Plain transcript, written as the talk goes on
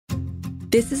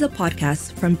This is a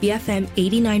podcast from BFM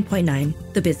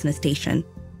 89.9, the business station.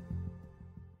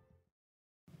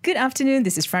 Good afternoon,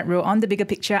 this is Front Row on The Bigger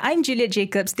Picture. I'm Juliet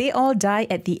Jacobs. They All Die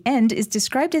at the End is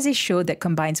described as a show that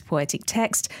combines poetic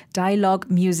text, dialogue,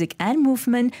 music and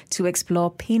movement to explore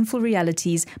painful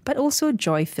realities but also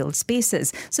joy-filled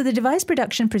spaces. So the device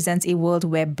production presents a world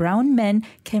where brown men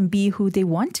can be who they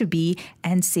want to be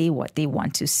and say what they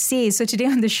want to say. So today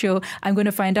on the show, I'm going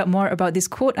to find out more about this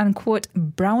quote-unquote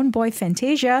brown boy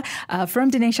fantasia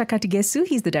from Dinesha Kartigesu.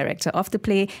 He's the director of the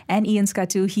play, and Ian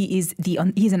Skatu. He's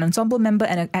an ensemble member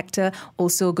and an actor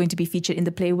also going to be featured in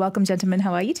the play. Welcome, gentlemen.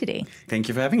 How are you today? Thank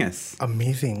you for having us.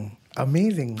 Amazing.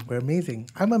 We're amazing.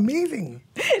 I'm amazing.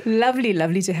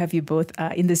 Lovely to have you both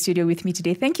in the studio with me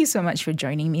today. Thank you so much for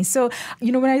joining me. So,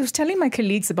 when I was telling my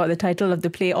colleagues about the title of the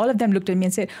play, all of them looked at me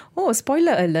and said, oh,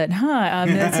 spoiler alert,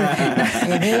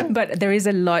 But there is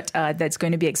a lot that's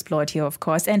going to be explored here, of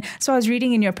course. And so I was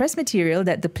reading in your press material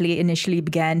that the play initially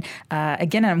began,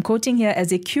 again, I'm quoting here,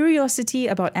 as a curiosity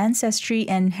about ancestry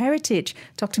and heritage.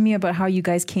 Talk to me about how you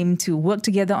guys came to work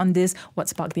together on this, what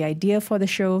sparked the idea for the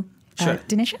show. Sure.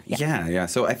 Dinesha? Yeah.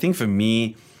 So I think for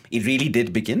me, it really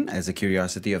did begin as a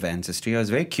curiosity of ancestry. I was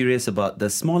very curious about the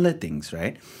smaller things,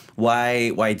 right?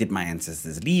 Why did my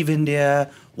ancestors leave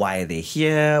India? Why are they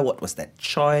here? What was that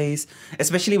choice?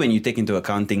 Especially when you take into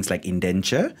account things like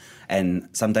indenture and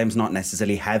sometimes not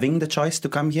necessarily having the choice to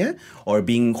come here or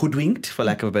being hoodwinked, for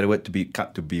lack of a better word,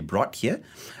 to be brought here.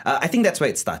 I think that's where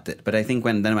it started. But I think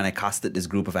when I casted this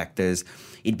group of actors,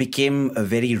 it became a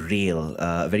very real,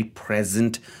 very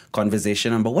present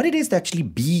conversation about what it is to actually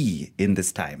be in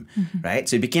this time, right?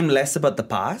 So it became less about the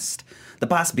past. The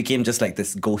past became just like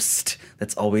this ghost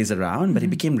that's always around, but it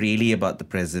became really about the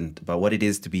present, about what it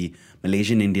is to be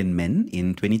Malaysian Indian men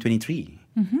in 2023.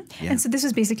 Yeah. And so this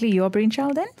was basically your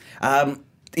brainchild then?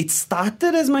 It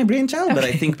started as my brainchild, but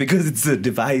I think because it's a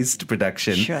devised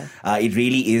production, Sure. It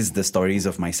really is the stories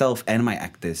of myself and my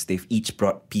actors. They've each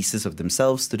brought pieces of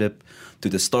themselves to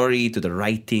the story, to the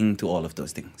writing, to all of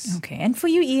those things. Okay. And for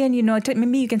you, Ian,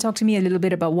 maybe you can talk to me a little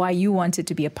bit about why you wanted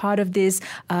to be a part of this,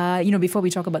 before we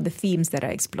talk about the themes that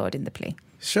are explored in the play.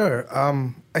 Sure.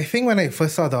 I think when I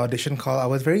first saw the audition call, I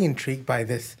was very intrigued by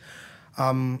this.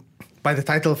 By the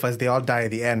title first, They All Die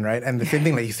at the End, right? And the same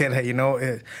thing like you said,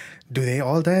 do they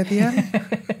all die at the end?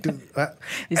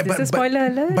 Is this a spoiler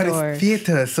alert? But it's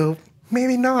theatre, so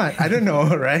maybe not. I don't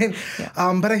know, right?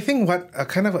 Yeah. But I think what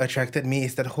kind of attracted me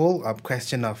is that whole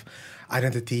question of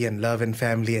identity and love and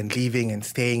family and leaving and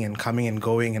staying and coming and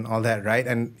going and all that, right?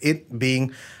 And it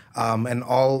being an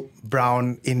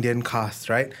all-brown Indian cast,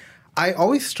 right? I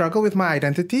always struggle with my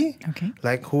identity. Okay.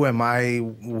 Like, who am I?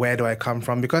 Where do I come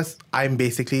from? Because I'm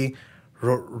basically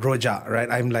Roja, right?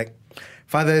 I'm like,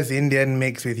 father's Indian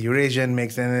mixed with Eurasian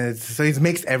mixed, and so it's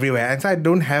mixed everywhere. And so I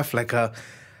don't have like a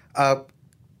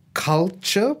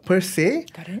culture per se,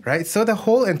 Got it. right? So the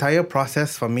whole entire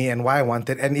process for me and why I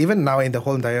wanted, and even now in the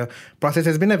whole entire process,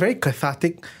 has been a very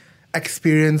cathartic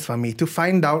experience for me to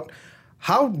find out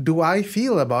how do I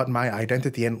feel about my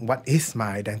identity and what is my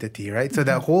identity, right? So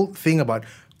the whole thing about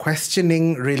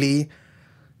questioning really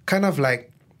kind of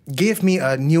like gave me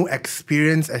a new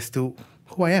experience as to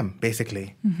who I am,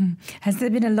 basically. Has there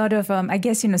been a lot of,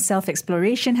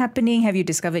 self-exploration happening? Have you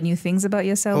discovered new things about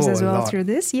yourselves as well through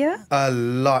this? Yeah? A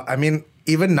lot. I mean,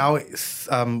 even now,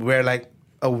 we're like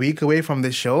a week away from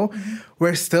the show.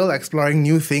 We're still exploring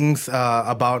new things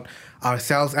about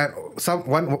ourselves. And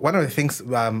one of the things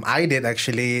I did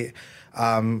actually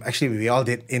we all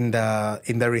did in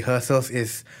the rehearsals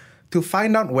is to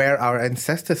find out where our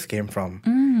ancestors came from.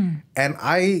 And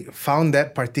I found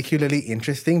that particularly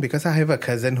interesting because I have a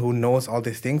cousin who knows all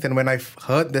these things. And when I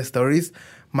heard the stories,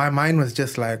 my mind was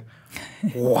just like,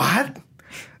 what?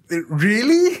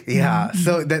 Really? Yeah.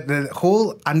 So that the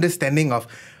whole understanding of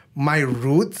my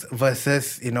roots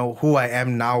versus, who I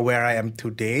am now, where I am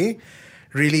today,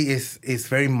 really is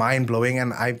very mind-blowing.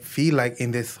 And I feel like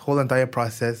in this whole entire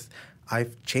process,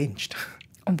 I've changed.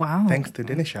 Wow. Thanks to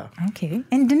Dinesha. Okay.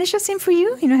 And Dinesha, same for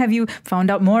you? Have you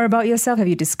found out more about yourself? Have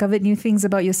you discovered new things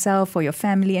about yourself or your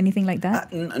family, anything like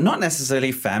that? Not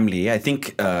necessarily family. I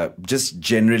think just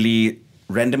generally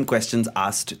random questions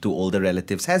asked to older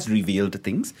relatives has revealed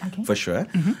things, for sure.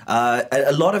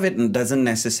 A lot of it doesn't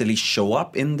necessarily show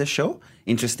up in the show,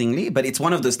 interestingly, but it's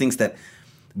one of those things that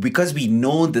because we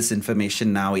know this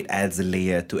information now, it adds a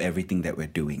layer to everything that we're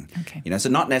doing. Okay. So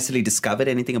not necessarily discovered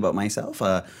anything about myself,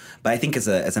 but I think as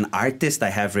an artist, I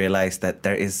have realized that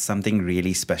there is something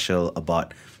really special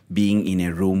about being in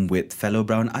a room with fellow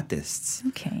brown artists.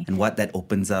 Okay. And what that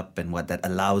opens up and what that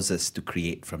allows us to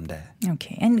create from there.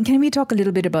 Okay, and can we talk a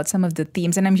little bit about some of the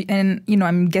themes? And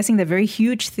I'm guessing they're very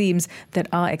huge themes that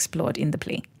are explored in the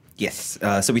play. Yes.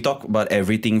 So we talk about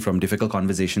everything from difficult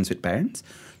conversations with parents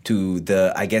to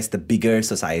the bigger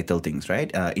societal things,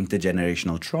 right?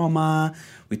 Intergenerational trauma.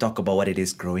 We talk about what it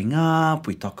is growing up.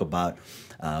 We talk about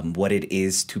what it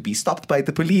is to be stopped by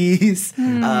the police.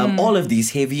 All of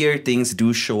these heavier things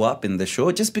do show up in the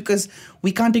show just because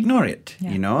we can't ignore it.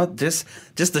 Yeah.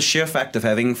 Just the sheer fact of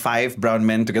having 5 brown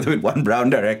men together with 1 brown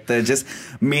director just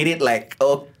made it like,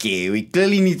 okay, we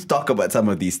clearly need to talk about some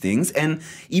of these things. And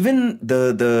even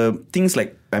the things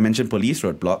like I mentioned police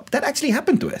roadblock, that actually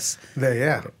happened to us.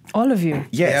 All of you?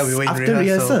 Yes, yeah, we were in after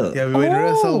rehearsal. Yeah, we were in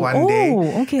rehearsal one day.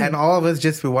 Okay. And all of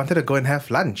us we wanted to go and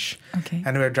have lunch. Okay.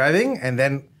 And we were driving, and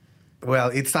then,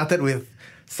 it started with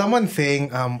someone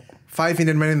saying, 5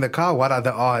 Indian men in the car, what are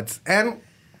the odds? And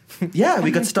yeah,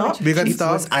 we got stopped.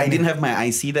 I didn't have my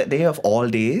IC that day of all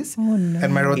days. Oh, no.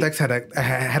 And my Rotex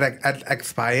had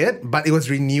expired, but it was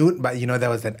renewed. But there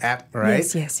was that app, right?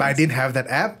 Yes. But I didn't have that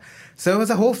app, so it was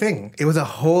a whole thing. It was a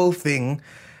whole thing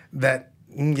that.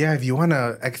 Yeah, if you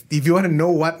wanna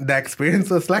know what the experience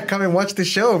was like, come and watch the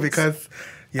show because.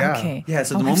 Yeah. Okay. Yeah,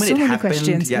 so the moment it happened,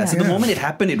 the moment it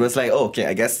happened, it was like, okay,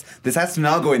 I guess this has to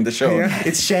now go in the show. Yeah.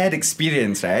 It's shared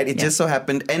experience, right? It just so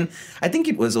happened. And I think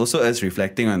it was also us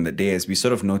reflecting on the day as we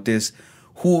sort of noticed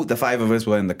who the 5 of us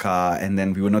were in the car, and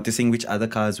then we were noticing which other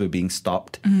cars were being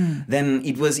stopped. Then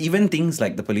it was even things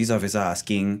like the police officer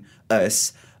asking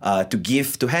us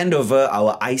to hand over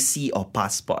our IC or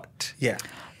passport. Yeah.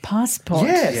 Passport.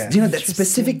 Yes, that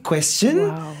specific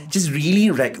question just really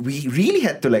we really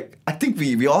had to I think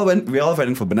we all went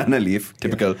for banana leaf,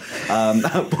 typical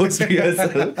post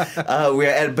rehearsal.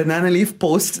 We're at banana leaf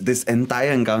post this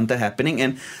entire encounter happening,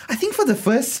 and I think for the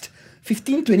first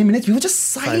 15-20 minutes we were just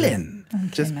silent.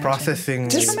 Just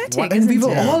processing. And we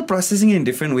were all processing in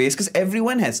different ways because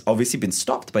everyone has obviously been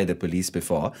stopped by the police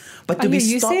before. But to be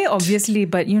you stopped, say obviously,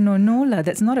 but no,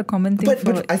 that's not a common thing.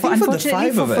 But I think for the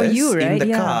 5 of us you, right? in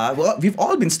the car, well, we've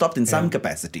all been stopped in some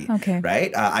capacity,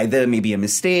 right? Either maybe a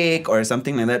mistake or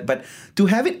something like that. But to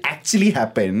have it actually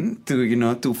happen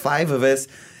to 5 of us,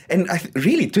 and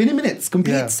really 20 minutes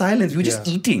complete silence, we were just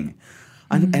eating.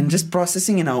 And just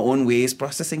processing in our own ways,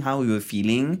 processing how we were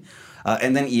feeling.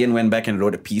 And then Ian went back and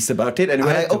wrote a piece about it. And we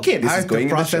were like, okay, this is going in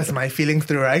the show. I had to process my feelings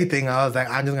through writing. I was like,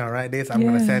 I'm just going to write this. I'm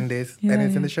going to send this. And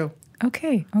it's in the show.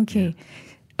 Okay. Okay,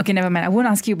 never mind. I won't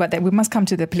ask you about that. We must come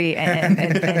to the play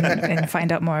and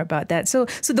find out more about that. So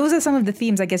those are some of the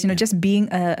themes, I guess, just being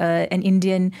an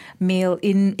Indian male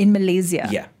in Malaysia.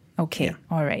 Yeah. Okay,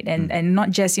 all right. And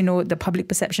not just, the public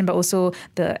perception, but also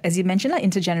as you mentioned,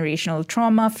 intergenerational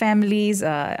trauma, families,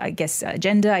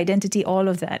 gender, identity, all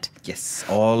of that. Yes,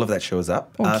 all of that shows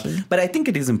up. Okay. But I think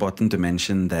it is important to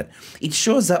mention that it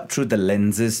shows up through the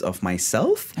lenses of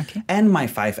myself and my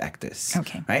 5 actors.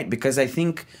 Okay. Right? Because I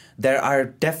think there are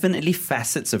definitely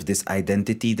facets of this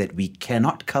identity that we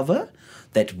cannot cover,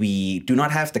 that we do not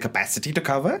have the capacity to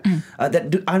cover,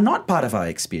 that are not part of our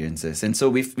experiences. And so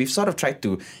we've sort of tried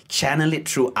to channel it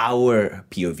through our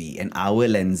POV and our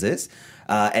lenses.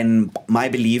 And my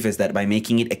belief is that by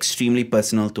making it extremely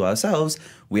personal to ourselves,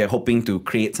 we are hoping to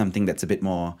create something that's a bit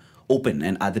more open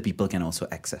and other people can also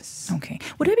access. Okay.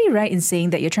 Would I be right in saying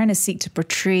that you're trying to seek to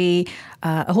portray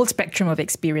a whole spectrum of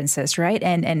experiences, right?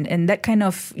 And that kind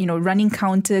of, running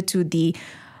counter to the,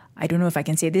 I don't know if I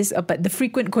can say this, but the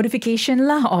frequent codification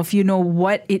of,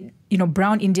 what it,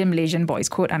 brown Indian Malaysian boys,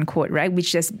 quote unquote, right?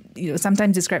 Which just,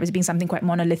 sometimes described as being something quite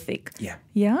monolithic. Yeah.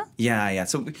 Yeah? Yeah.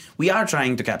 So we are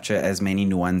trying to capture as many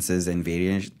nuances and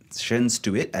variations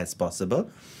to it as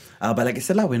possible. But like I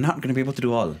said, we're not going to be able to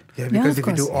do all. Yeah, because if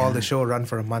you do all, the show will run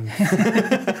for a month.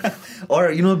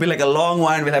 Or, it'll be like a long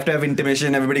one. We'll have to have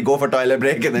intermission. Everybody go for toilet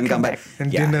break and then come back.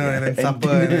 And dinner and then supper.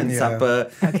 And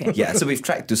supper. Okay. Yeah, so we've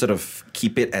tried to sort of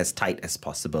keep it as tight as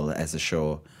possible as a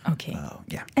show. Okay.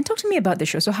 Yeah. And talk to me about the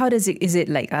show. So how does it, is it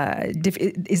like,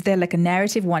 is there like a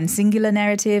narrative, one singular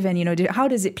narrative? And, how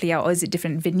does it play out? Or is it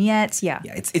different vignettes? Yeah.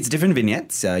 Yeah, it's different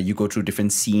vignettes. You go through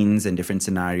different scenes and different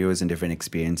scenarios and different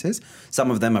experiences.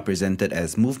 Some of them are presented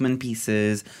as movement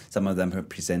pieces. Some of them are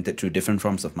presented through different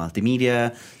forms of multimedia.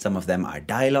 Some of them are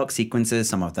dialogue sequences.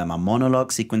 Some of them are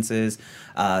monologue sequences.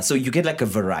 So you get like a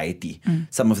variety.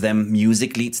 Some of them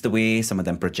music leads the way. Some of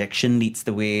them projection leads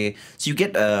the way. So you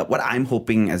get what I'm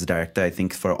hoping as a director, I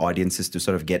think, for audiences to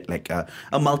sort of get like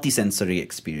a multi-sensory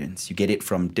experience. You get it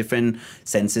from different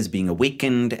senses being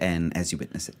awakened and as you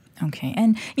witness it. Okay.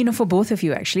 And, for both of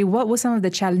you, actually, what were some of the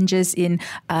challenges in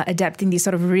adapting these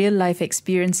sort of real-life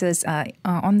experiences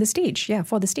on the stage? Yeah,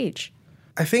 for the stage.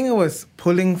 I think it was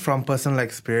pulling from personal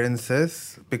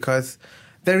experiences because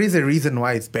there is a reason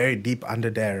why it's buried deep under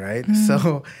there, right?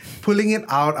 So pulling it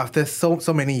out after so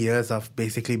many years of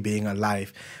basically being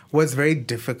alive was very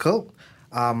difficult,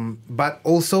 but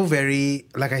also very,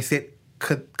 like I said,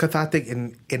 cathartic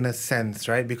in a sense,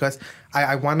 right? Because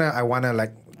I wanna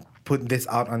like put this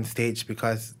out on stage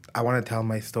because I want to tell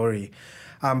my story.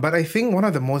 But I think one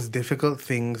of the most difficult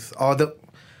things,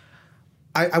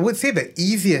 I would say the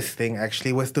easiest thing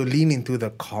actually was to lean into the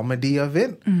comedy of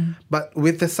it. But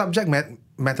with the subject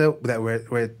matter that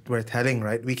we're telling,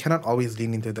 right, we cannot always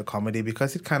lean into the comedy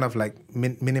because it kind of like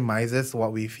minimizes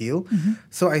what we feel.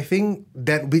 So I think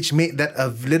that which made that a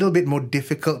little bit more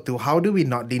difficult to how do we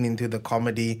not lean into the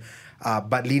comedy,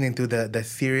 but lean into the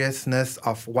seriousness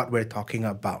of what we're talking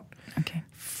about. Okay.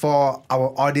 For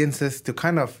our audiences to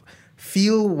kind of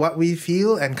feel what we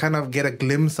feel and kind of get a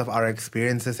glimpse of our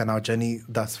experiences and our journey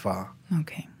thus far.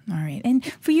 Okay. All right. And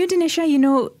for you, Dinisha,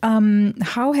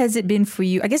 how has it been for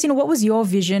you? I guess, what was your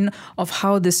vision of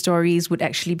how the stories would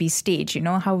actually be staged?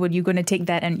 How were you going to take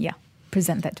that and,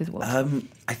 present that to the world?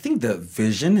 I think the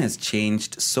vision has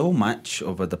changed so much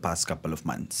over the past couple of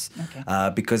months.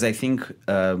 Okay. Because I think,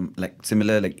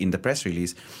 similar in the press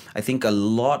release, I think a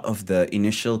lot of the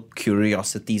initial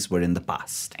curiosities were in the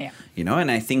past. Yeah. And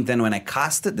I think then when I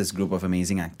casted this group of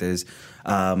amazing actors,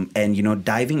 and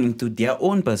diving into their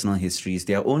own personal histories,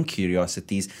 their own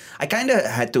curiosities, I kind of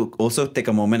had to also take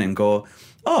a moment and go,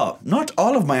 oh, not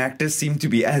all of my actors seem to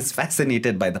be as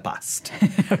fascinated by the past,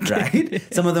 right?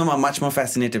 Some of them are much more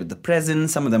fascinated with the present.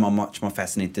 Some of them are much more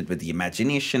fascinated with the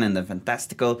imagination and the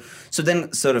fantastical. So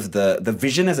then sort of the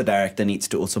vision as a director needs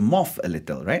to also morph a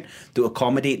little, right? To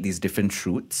accommodate these different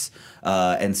truths.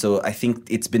 And so I think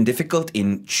it's been difficult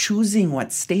in choosing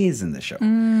what stays in the show.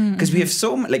 Because we have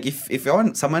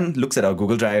if someone looks at our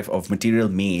Google Drive of material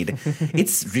made,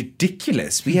 it's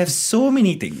ridiculous. We have so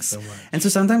many things. And so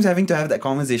sometimes having to have that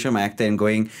conversation with my actor and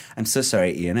going, I'm so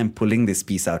sorry, Ian, I'm pulling this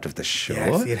piece out of the show.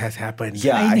 Yes, it has happened.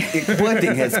 Yeah, poor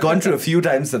thing has gone through a few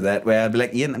times of that where I'll be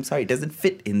like, Ian, I'm sorry, it doesn't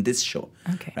fit in this show.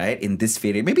 Okay. Right? In this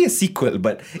variant, maybe a sequel,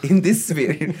 but in this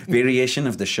variation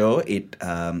of the show, it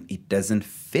doesn't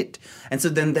fit. And so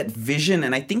then that vision,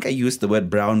 and I think I used the word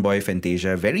brown boy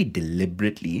fantasia very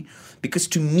deliberately, because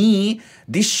to me,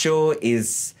 this show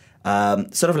is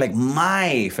sort of like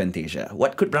my fantasia.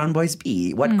 What could brown boys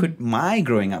be? What could my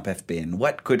growing up have been?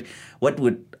 What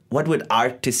would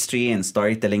artistry and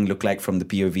storytelling look like from the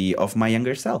POV of my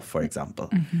younger self, for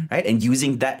example, right? And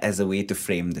using that as a way to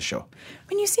frame the show.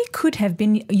 When you say could have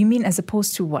been, you mean as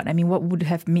opposed to what? I mean, what would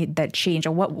have made that change,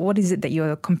 or what is it that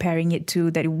you're comparing it to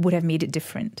that would have made it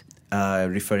different?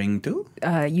 Referring to?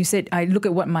 You said, I look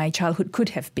at what my childhood could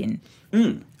have been.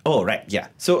 Oh, right, yeah.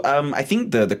 So I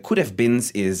think the could have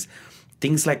beens is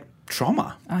things like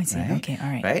trauma. Oh, I see. Right? Okay, all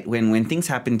right. Right? When things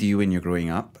happen to you when you're growing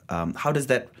up, how does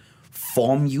that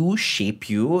form you, shape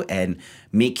you, and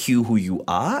make you who you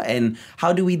are? And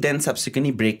how do we then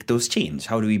subsequently break those chains?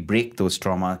 How do we break those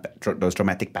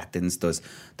traumatic patterns, those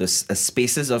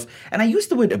spaces of, and I use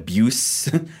the word abuse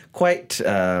quite,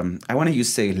 I want to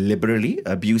say liberally,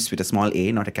 abuse with a small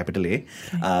a, not a capital A,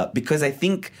 because I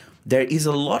think there is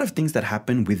a lot of things that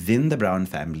happen within the Brown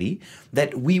family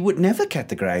that we would never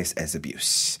categorize as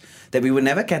abuse, that we would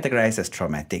never categorize as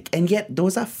traumatic. And yet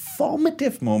those are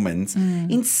formative moments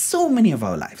in so many of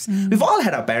our lives. We've all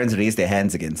had our parents raise their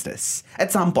hands against us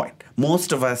at some point.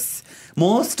 Most of us,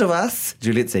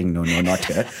 Juliet's saying, no, not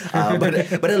her.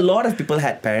 But a lot of people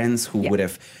had parents who would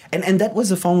have, and that was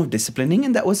a form of disciplining,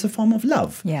 and that was a form of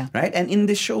love. Yeah. Right? And in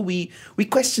this show, we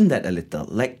question that a little.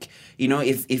 Like,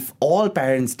 if all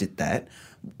parents did that,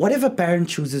 what if a parent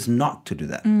chooses not to do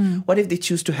that? What if they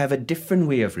choose to have a different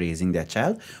way of raising their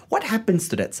child? What happens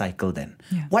to that cycle then?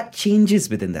 Yeah. What changes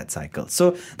within that cycle?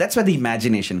 So that's where the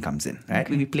imagination comes in, right?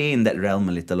 Okay. We play in that realm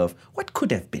a little of what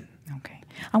could have been. Okay.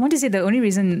 I want to say the only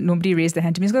reason nobody raised their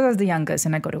hand to me is because I was the youngest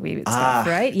and I got away with stuff,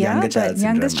 right? Yeah, younger child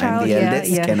syndrome. youngest child, I'm the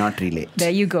eldest, cannot relate. There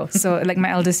you go. So like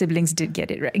my elder siblings did get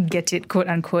it, right? Get it, quote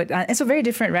unquote. And so very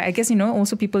different, right? I guess,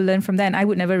 also people learn from that. And I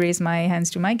would never raise my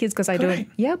hands to my kids because I don't.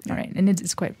 Yeah, all right. And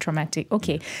it's quite traumatic.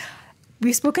 Okay.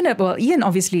 We've spoken about, Ian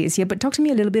obviously is here, but talk to me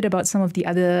a little bit about some of the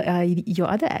other, your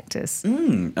other actors.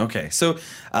 Okay, so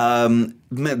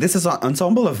this is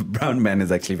ensemble of brown men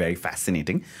is actually very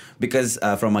fascinating because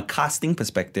from a casting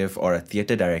perspective or a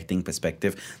theatre directing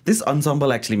perspective, this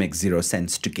ensemble actually makes zero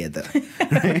sense together.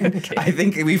 Right? Okay. I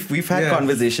think we've had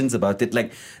conversations about it.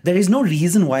 Like, there is no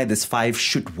reason why this five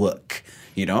should work,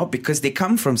 because they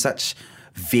come from such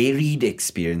varied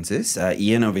experiences.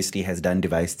 Ian obviously has done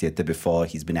device theatre before.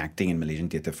 He's been acting in Malaysian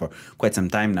theatre for quite some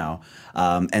time now.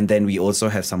 And then we also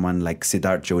have someone like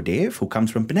Siddharth Jodev, who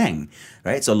comes from Penang,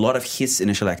 right? So a lot of his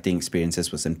initial acting experiences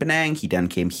was in Penang. He then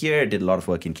came here, did a lot of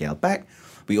work in KL Pack.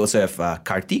 We also have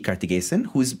Kartikesan,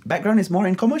 whose background is more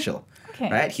in commercial. Okay.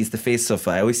 Right? He's the face of,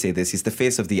 I always say this, he's the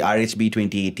face of the RHB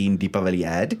 2018 Deepavali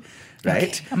ad.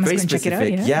 Right? Okay. I must very specific.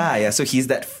 Check it out, yeah. So he's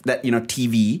that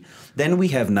TV. Then we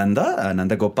have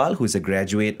Nanda Gopal, who's a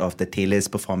graduate of the Taylor's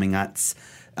Performing Arts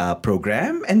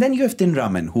program. And then you have Tin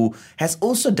Raman, who has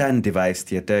also done device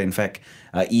theatre. In fact,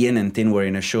 Ian and Tin were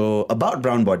in a show about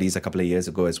brown bodies a couple of years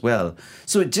ago as well.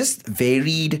 So just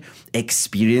varied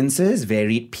experiences,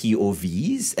 varied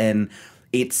POVs, and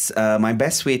it's my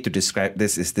best way to describe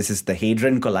this is the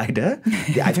Hadron Collider.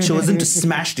 I've chosen to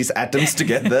smash these atoms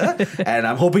together, and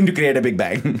I'm hoping to create a Big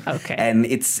Bang. Okay. And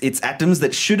it's atoms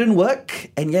that shouldn't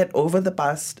work, and yet over the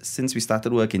past, since we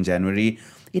started work in January,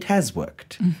 it has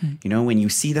worked. Mm-hmm. When you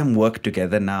see them work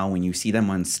together now, when you see them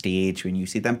on stage, when you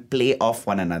see them play off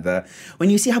one another, when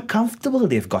you see how comfortable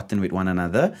they've gotten with one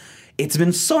another, it's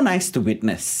been so nice to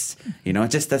witness,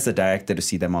 just as a director, to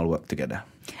see them all work together.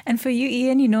 And for you,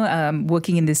 Ian,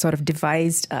 working in this sort of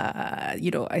devised, a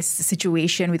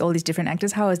situation with all these different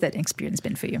actors, how has that experience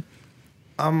been for you?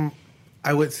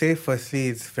 I would say, firstly,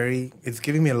 it's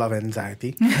giving me a lot of anxiety.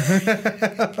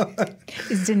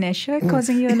 Is Dinesha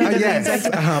causing you a lot of anxiety?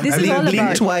 This is all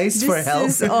about twice for help.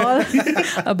 This is all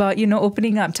about,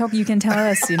 opening up. You can tell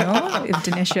us, if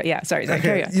Dinesha,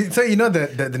 carry on. So,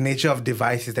 the nature of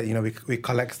device is that, we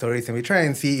collect stories and we try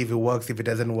and see if it works, if it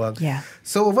doesn't work. Yeah.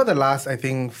 So over the last, I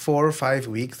think, 4 or 5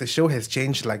 weeks, the show has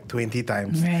changed like 20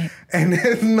 times. Right. And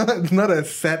it's not a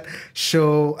set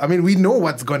show. I mean, we know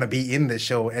what's going to be in the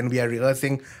show and we are rehearsing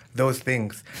those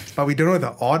things, but we don't know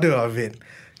the order of it,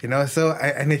 So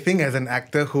I think as an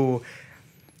actor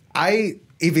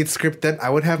if it's scripted, I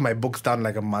would have my books done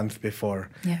like a month before,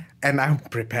 and I'm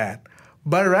prepared.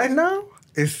 But right now,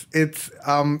 it is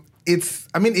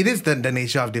the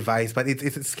nature of device, but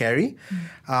it's scary,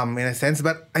 in a sense.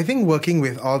 But I think working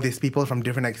with all these people from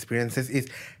different experiences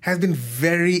has been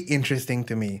very interesting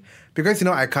to me because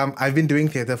I've been doing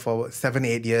theatre for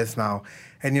 7-8 years now,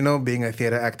 and being a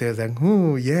theatre actor is like,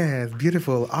 oh yes,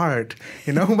 beautiful art,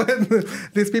 But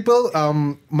these people,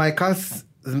 my cast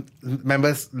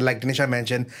members, like Dinesha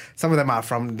mentioned, some of them are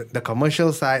from the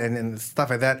commercial side and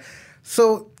stuff like that,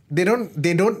 so. They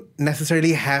don't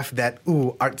necessarily have that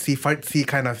artsy fartsy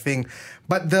kind of thing,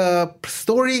 but the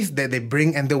stories that they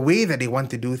bring and the way that they want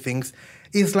to do things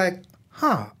is like,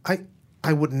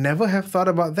 I would never have thought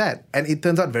about that, and it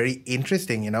turns out very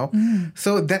interesting,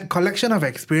 So that collection of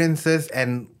experiences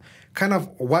and kind of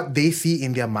what they see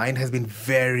in their mind has been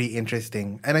very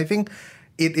interesting, and I think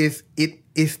it is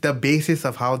the basis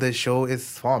of how the show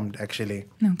is formed, actually.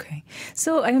 Okay.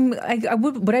 So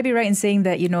would I be right in saying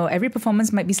that, every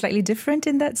performance might be slightly different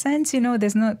in that sense?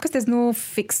 There's no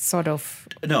fixed sort of...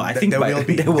 No, I think there will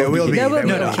be.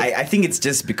 No. I think it's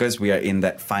just because we are in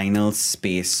that final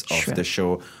space of the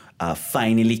show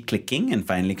finally clicking and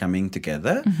finally coming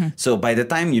together. Mm-hmm. So by the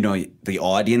time, the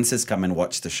audiences come and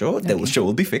watch the show, the show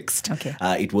will be fixed. Okay.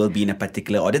 It will be in a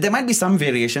particular order. There might be some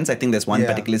variations. I think there's one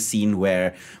particular scene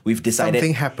where we've decided...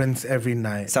 Something happens every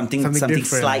night. Something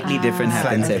slightly different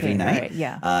happens every night. Right,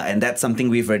 yeah. And that's something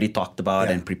we've already talked about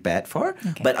and prepared for.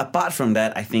 Okay. But apart from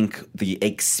that, I think the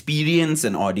experience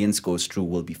an audience goes through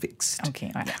will be fixed.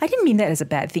 Okay. Right. I didn't mean that as a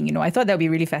bad thing. I thought that would be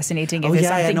really fascinating if there's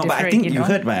something different. But I think you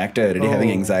heard my actor already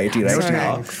having anxiety right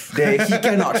now. He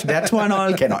cannot. That one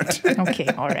all cannot. Okay,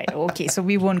 all right. Okay, so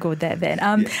we won't go there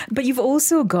then. But you've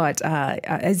also got,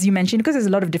 as you mentioned, because there's a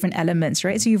lot of different elements,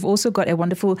 right? So you've also got a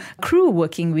wonderful crew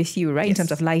working with you, right? Yes. In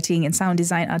terms of lighting and sound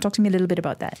design. Talk to me a little bit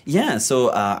about that. Yeah,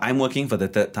 so I'm working for the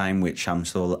third time with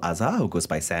Shamsul Azhar, who goes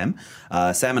by Sam.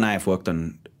 Sam and I have worked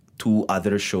on 2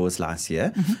 other shows last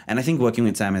year. And I think working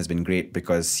with Sam has been great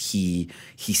because he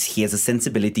has a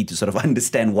sensibility to sort of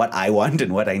understand what I want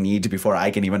and what I need before I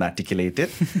can even articulate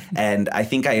it. And I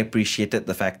think I appreciated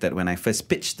the fact that when I first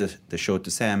pitched the show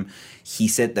to Sam, he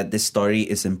said that this story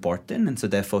is important, and so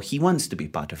therefore he wants to be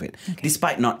part of it,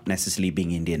 despite not necessarily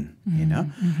being Indian, you know.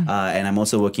 And I'm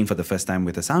also working for the first time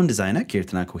with a sound designer,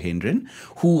 Kirtana Kuhendran,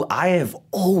 who I have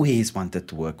always wanted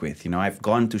to work with. You know, I've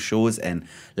gone to shows and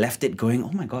left it going,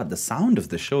 oh my God, the sound of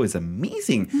the show is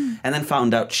amazing. And then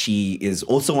found out she is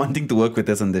also wanting to work with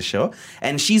us on this show.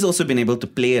 And she's also been able to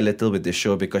play a little with the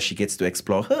show because she gets to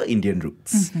explore her Indian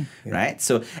roots, right?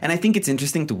 So, and I think it's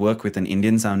interesting to work with an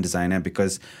Indian sound designer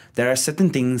because there are certain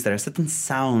things, there are certain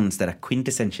sounds that are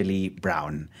quintessentially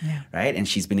brown, right? And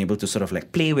she's been able to sort of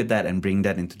like play with that and bring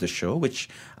that into the show, which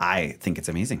I think it's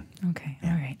amazing. Okay,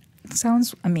 all right.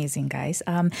 Sounds amazing, guys.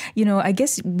 You know, I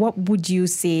guess what would you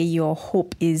say your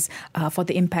hope is for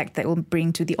the impact that will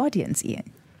bring to the audience,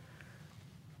 Ian?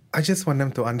 I just want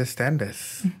them to understand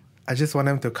this. I just want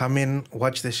them to come in,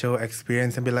 watch the show,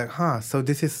 experience, and be like, so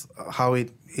this is how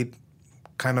it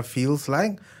kind of feels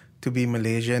like to be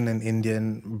Malaysian and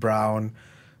Indian, brown.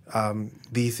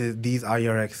 These are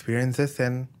your experiences,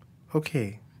 and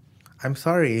okay, I'm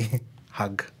sorry.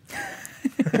 Hug.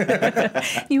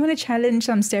 You want to challenge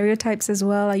some stereotypes as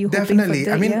well? Are you Definitely.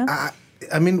 hoping for that?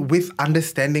 I mean, with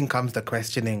understanding comes the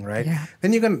questioning, right? Yeah.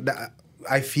 Then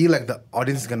I feel like the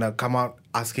audience is gonna come out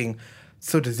asking,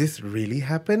 so does this really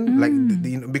happen?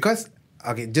 Like, because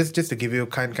just to give you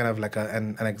kind of like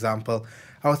an example,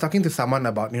 I was talking to someone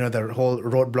about the whole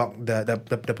roadblock,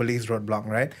 the police roadblock,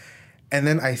 right? And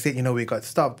then I said, we got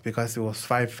stopped because it was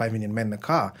five Indian men in the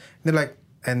car. And they're like,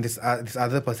 and this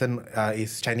other person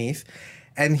is Chinese,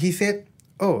 and he said,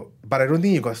 "Oh, but I don't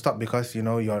think you got stopped because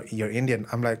you're Indian."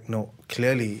 I'm like, "No,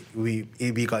 clearly we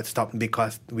got stopped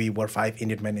because we were 5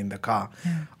 Indian men in the car,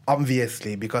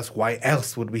 obviously, because why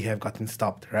else would we have gotten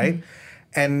stopped, right?"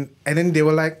 And then they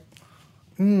were like,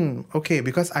 okay,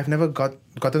 because I've never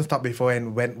gotten stopped before,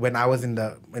 and when I was in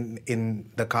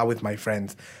the car with my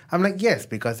friends, I'm like, yes,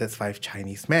 because that's 5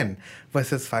 Chinese men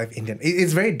versus 5 Indian.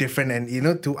 It's very different,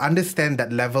 and to understand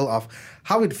that level of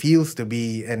how it feels to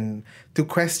be, and to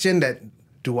question that,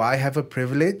 do I have a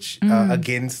privilege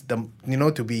against the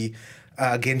to be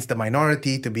against the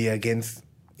minority, to be against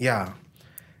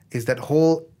is that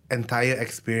whole entire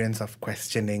experience of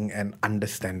questioning and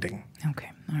understanding.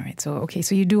 Okay. All right.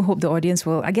 So you do hope the audience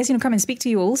will, I guess, come and speak to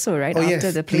you also, right? Oh, after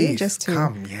yes, the play, please, just to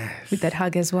come, yes. with that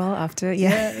hug as well after.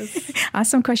 Yes.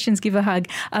 Ask some questions, give a hug.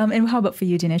 And how about for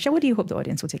you, Dinesh? What do you hope the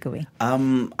audience will take away?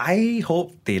 I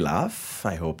hope they laugh.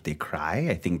 I hope they cry.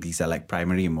 I think these are like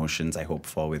primary emotions I hope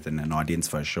for within an audience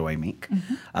for a show I make.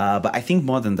 But I think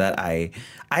more than that, I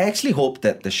actually hope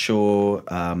that the show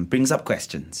brings up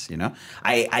questions,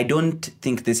 I don't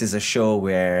think this is a show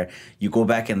where you go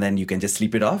back and then you can just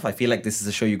sleep it off. I feel like this is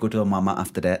a show you go to a mama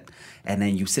after that and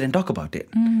then you sit and talk about it,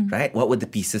 right? What were the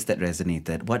pieces that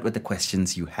resonated? What were the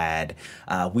questions you had?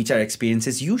 Which are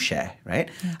experiences you share, right?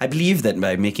 Yeah. I believe that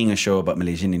by making a show about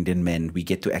Malaysian Indian men, we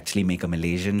get to actually make a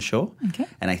Malaysian show. Okay.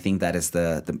 And I think that is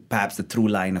perhaps the through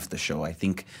line of the show. I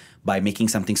think by making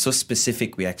something so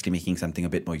specific, we're actually making something a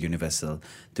bit more universal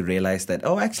to realize that,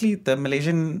 actually the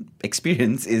Malaysian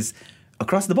experience is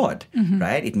across the board,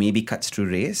 right? It maybe cuts through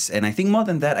race. And I think more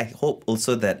than that, I hope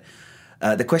also that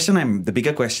the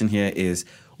bigger question here is,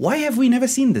 why have we never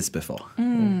seen this before?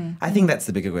 I think that's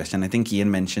the bigger question. I think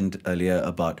Ian mentioned earlier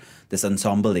about this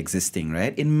ensemble existing,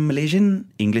 right? In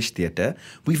Malaysian English theatre,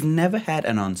 we've never had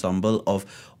an ensemble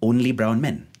of only brown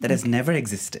men. That has never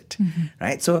existed,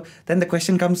 right? So then the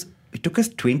question comes, it took us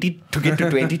to get to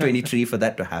 2023 for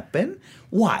that to happen.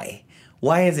 Why?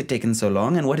 Why has it taken so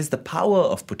long? And what is the power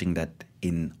of putting that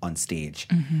in on stage?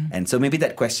 And so maybe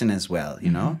that question as well,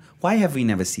 why have we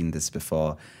never seen this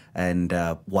before? And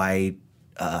why?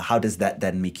 How does that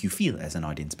then make you feel as an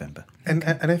audience member? And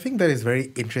I think that is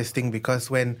very interesting because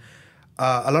when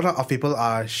a lot of people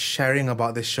are sharing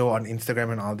about the show on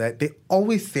Instagram and all that, they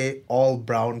always say all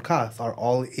brown cast or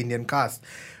all Indian cast,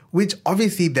 which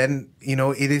obviously then,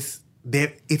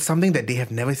 it's something that they have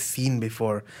never seen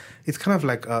before. It's kind of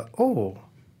like, oh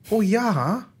yeah,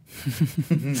 huh?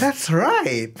 That's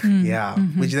right.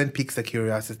 Which then piques the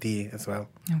curiosity as well.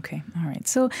 Okay, all right.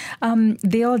 So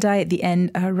They All Die at the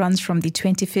End runs from the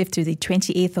 25th to the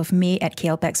 28th of May at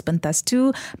KLPAX Pentas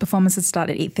 2. Performances start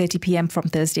at 8:30 p.m. from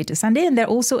Thursday to Sunday, and there are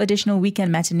also additional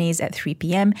weekend matinees at 3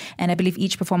 p.m. And I believe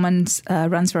each performance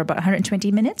runs for about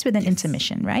 120 minutes with an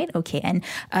intermission, right? Okay, and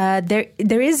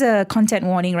there is a content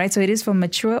warning, right? So it is for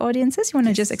mature audiences. You want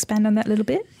to just expand on that a little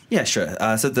bit? Yeah, sure.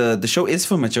 So the show is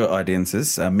for mature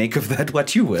audiences. make of that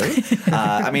what you will.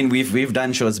 I mean, we've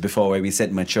done shows before where we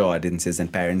said mature audiences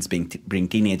and parents bring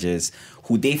teenagers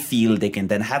who they feel they can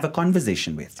then have a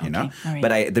conversation with, you know. All right.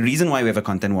 But the reason why we have a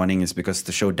content warning is because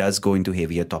the show does go into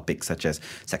heavier topics such as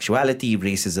sexuality,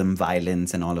 racism,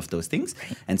 violence, and all of those things,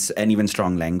 and even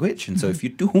strong language. And so if you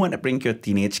do want to bring your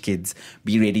teenage kids,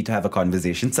 be ready to have a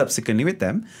conversation subsequently with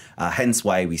them. Hence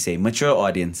why we say mature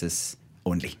audiences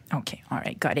only. Okay, all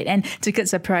right, got it. And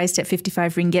tickets are priced at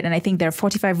 55 ringgit, and I think there are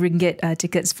 45 ringgit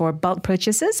tickets for bulk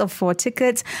purchases of 4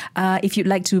 tickets. If you'd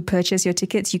like to purchase your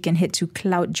tickets, you can head to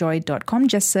cloudjoy.com.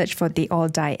 Just search for They All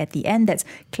Die at the End. That's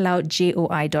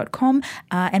cloudjoi.com.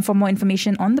 And for more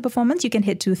information on the performance, you can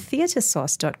head to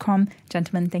theatresource.com.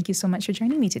 Gentlemen, thank you so much for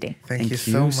joining me today. Thank you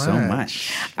so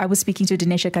much. I was speaking to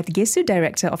Dinesha Karthigesu,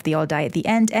 director of They All Die at the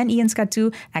End, and Ian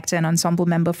Skatu, actor and ensemble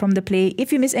member from the play.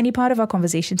 If you miss any part of our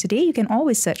conversation today, you can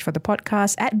always search for the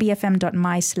podcast at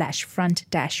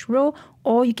bfm.my/front-row,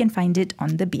 or you can find it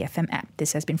on the BFM app.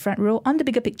 This has been Front Row on The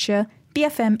Bigger Picture,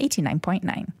 BFM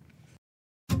 89.9.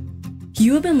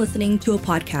 You have been listening to a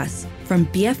podcast from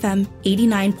BFM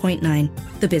 89.9,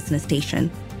 the business station.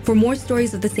 For more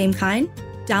stories of the same kind,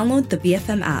 download the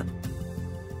BFM app.